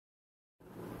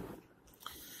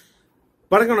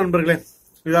வணக்கம் நண்பர்களே,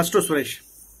 இது அஸ்ட்ரோ சுரேஷ்.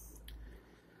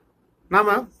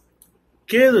 நாம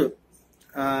கேது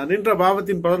நின்ற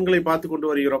பாவத்தின் பலன்களை பார்த்து கொண்டு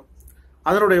வருகிறோம்.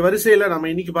 அதனுடைய வரிசையில நம்ம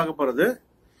இன்னைக்கு பார்க்க போறது,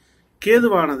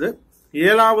 கேதுவானது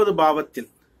 7வது பாவத்தில்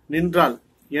நின்றால்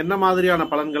என்ன மாதிரியான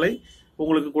பலன்களை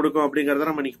உங்களுக்கு கொடுக்கும் அப்படிங்கறத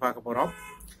நம்ம இன்னைக்கு பார்க்க போறோம்.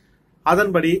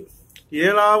 அதன்படி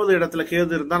 7வது இடத்துல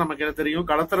கேது இருந்தா நமக்கு என்ன தெரியும்,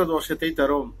 கடத்தர தோஷத்தை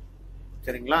தரும்.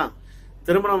 சரிங்களா?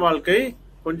 திருமண வாழ்க்கை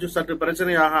கொஞ்சம் சற்று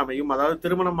பிரச்சனையாக அமையும். அதாவது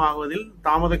திருமணம் ஆகுவதில்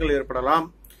தாமதங்கள் ஏற்படலாம்.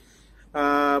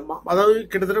 அதாவது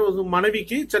கிட்டத்தட்ட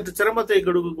மனைவிக்கு சற்று சிரமத்தை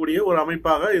கொடுக்கக்கூடிய ஒரு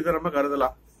அமைப்பாக இதை நம்ம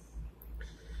கருதலாம்.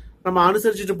 நம்ம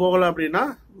அனுசரிச்சுட்டு போகல அப்படின்னா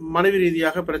மனைவி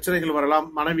ரீதியாக பிரச்சனைகள் வரலாம்.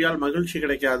 மனைவியால் மகிழ்ச்சி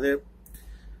கிடைக்காது.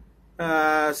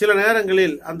 சில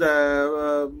நேரங்களில் அந்த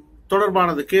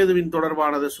தொடர்பானது, கேதுவின்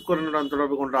தொடர்பானது சுக்கிரனுடன்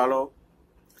தொடர்பு கொண்டாலோ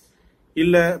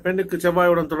இல்ல பெண்ணுக்கு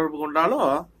செவ்வாயுடன் தொடர்பு கொண்டாலோ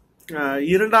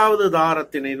 2வது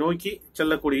தாரத்தினை நோக்கி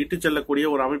செல்லக்கூடிய, இட்டு செல்லக்கூடிய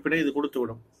ஒரு அமைப்பினை இது கொடுத்து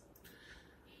விடும்.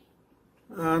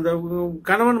 அந்த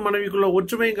கணவன் மனைவிக்குள்ள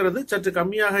ஒற்றுமைங்கிறது சற்று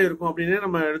கம்மியாக இருக்கும் அப்படின்னே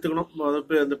நம்ம எடுத்துக்கணும்.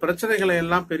 அந்த பிரச்சனைகளை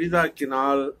எல்லாம்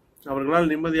பெரிதாக்கினால்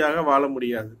அவர்களால் நிம்மதியாக வாழ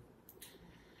முடியாது.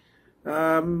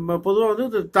 பொதுவாக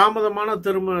வந்து தாமதமான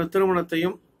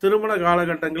திருமணத்தையும் திருமண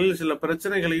காலகட்டங்களில் சில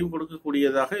பிரச்சனைகளையும்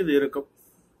கொடுக்கக்கூடியதாக இது இருக்கும்.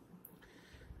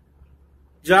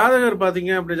 ஜாதகர்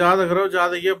பாத்தீங்க, அப்படி ஜாதகரோ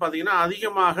ஜாதகியோ பாத்தீங்கன்னா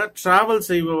அதிகமாக டிராவல்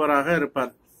செய்பவராக இருப்பார்.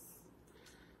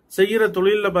 செய்கிற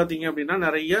தொழில பாத்தீங்க அப்படின்னா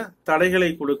நிறைய தடைகளை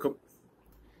கொடுக்கும்.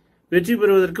 வெற்றி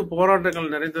பெறுவதற்கு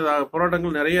போராட்டங்கள்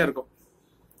நிறைய இருக்கும்.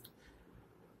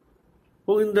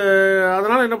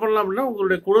 அதனால என்ன பண்ணலாம் அப்படின்னா,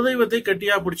 உங்களுடைய குலதெய்வத்தை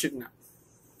கட்டியா பிடிச்சுக்குங்க.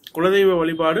 குலதெய்வ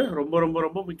வழிபாடு ரொம்ப ரொம்ப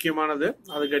ரொம்ப முக்கியமானது.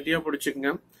 அதை கட்டியா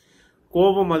பிடிச்சுக்குங்க.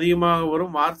 கோபம் அதிகமாக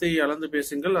வரும். வார்த்தையை அளந்து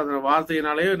பேசுங்கள். அந்த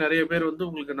வார்த்தையினாலேயே நிறைய பேர் வந்து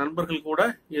உங்களுக்கு நண்பர்கள் கூட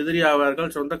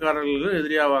எதிரியாவார்கள், சொந்தக்காரர்கள்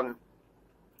எதிரியாவாங்க.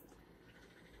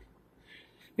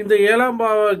 இந்த 7ஆம்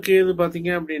பாவ கேது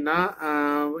பாத்தீங்க அப்படின்னா,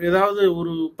 ஏதாவது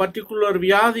ஒரு பர்டிகுலர்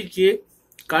வியாதிக்கு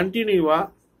கண்டினியூவா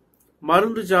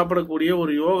மருந்து சாப்பிடக்கூடிய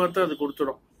ஒரு யோகத்தை அது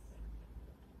கொடுத்துடும்.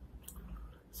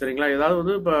 சரிங்களா? ஏதாவது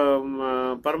வந்து இப்ப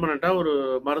பர்மனண்டா ஒரு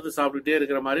மருந்து சாப்பிட்டுட்டே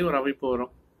இருக்கிற மாதிரி ஒரு அமைப்பு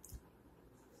வரும்.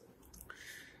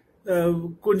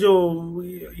 கொஞ்சம்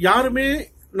யாருமே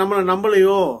நம்மளை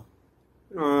நம்பலையோ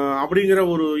அப்படிங்கிற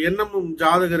ஒரு எண்ணமும்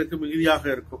ஜாதகருக்கு மிகுதியாக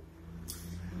இருக்கும்.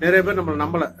 நிறைய பேர் நம்மளை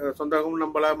நம்பல, சொந்தமும்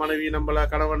நம்பல, மனைவி நம்பல,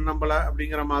 கணவன் நம்பல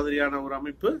அப்படிங்கிற மாதிரியான ஒரு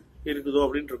அமைப்பு இருக்குதோ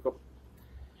அப்படின்னு இருக்கும்.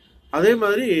 அதே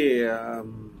மாதிரி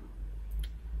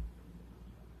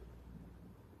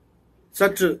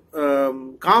சற்று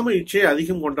காம இச்சை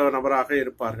அதிகம் கொண்ட நபராக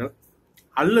இருப்பார்கள்,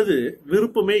 அல்லது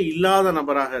விருப்பமே இல்லாத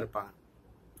நபராக இருப்பாங்க.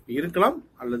 இருக்கலாம்,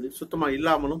 அல்லது சுத்தமா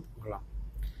இல்லாமலும் போகலாம்.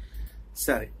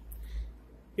 சரி,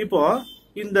 இப்போ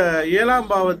இந்த 7ஆம்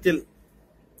பாவத்தில்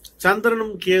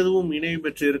சந்திரனும் கேதுவும் இணைவு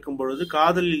பெற்று இருக்கும் பொழுது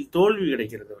காதலில் தோல்வி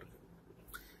கிடைக்கிறது. அவருக்கு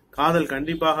காதல்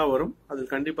கண்டிப்பாக வரும்.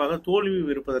 அதில் கண்டிப்பாக தோல்வி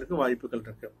இருப்பதற்கு வாய்ப்புகள்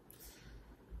இருக்கு.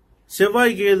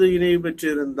 செவ்வாய் கேது இணைவு பெற்று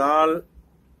இருந்தால்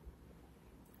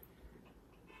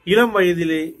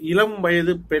இளம்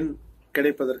வயது பெண்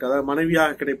கிடைப்பதற்கு, அதாவது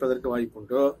மனைவியாக கிடைப்பதற்கு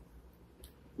வாய்ப்புண்டு.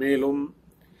 மேலும்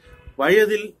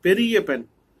வயதில் பெரிய பெண்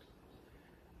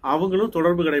அவங்களும்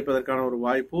தொடர்பு கிடைப்பதற்கான ஒரு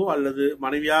வாய்ப்பு, அல்லது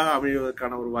மனைவியாக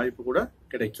அமைவதற்கான ஒரு வாய்ப்பு கூட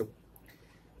கிடைக்கும்.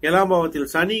 7ஆம் பாவத்தில்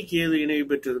சனி கேது இணைவு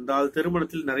பெற்றிருந்தால்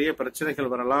திருமணத்தில் நிறைய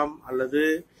பிரச்சனைகள் வரலாம், அல்லது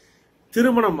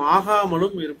திருமணம்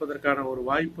ஆகாமலும் இருப்பதற்கான ஒரு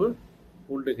வாய்ப்பு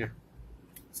உண்டுங்க.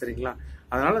 சரிங்களா?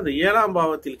 அதனால இந்த 7ஆம்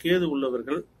பாவத்தில் கேது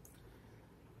உள்ளவர்கள்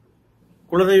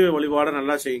குலதெய்வ வழிபாடு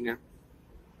நல்லா செய்யுங்க.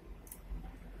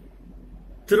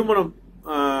 திருமணம்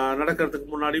நடக்கிறதுக்கு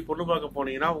முன்னாடி பொண்ணு பார்க்க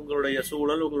போனீங்கன்னா உங்களுடைய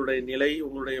சூழல், உங்களுடைய நிலை,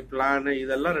 உங்களுடைய பிளான்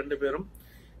இதெல்லாம் 2 பேரும்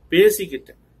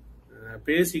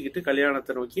பேசிக்கிட்டு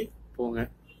கல்யாணத்தை நோக்கி போங்க.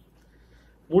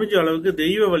 முடிஞ்ச அளவுக்கு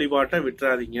தெய்வ வழிபாட்டை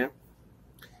விட்டுறாதீங்க.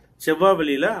 செவ்வாய்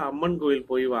வெளியில அம்மன் கோயில்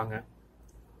போய் வாங்க.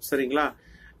 சரிங்களா?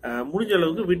 முடிஞ்ச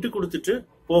அளவுக்கு விட்டு கொடுத்துட்டு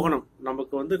போகணும்.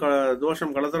 நமக்கு வந்து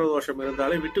தோஷம், கலத்தர தோஷம்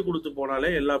இருந்தாலே விட்டு கொடுத்து போனாலே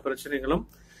எல்லா பிரச்சனைகளும்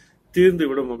தீர்ந்து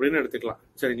விடும் அப்படின்னு எடுத்துக்கலாம்.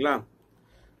 சரிங்களா?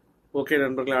 ஓகே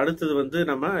நண்பர்களே, அடுத்தது வந்து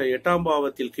நம்ம 8ஆம்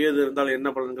பாவத்தில் கேது இருந்தால் என்ன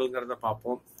பலன்கள்ங்கிறத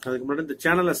பார்ப்போம். அதுக்கு முன்னாடி இந்த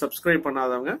சேனலை சப்ஸ்கிரைப்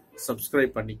பண்ணாதவங்க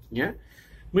சப்ஸ்கிரைப் பண்ணிக்கங்க.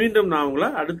 மீண்டும் நான் உங்களை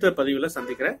அடுத்த பதிவில்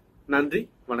சந்திக்கிறேன். நன்றி,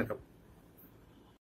 வணக்கம்.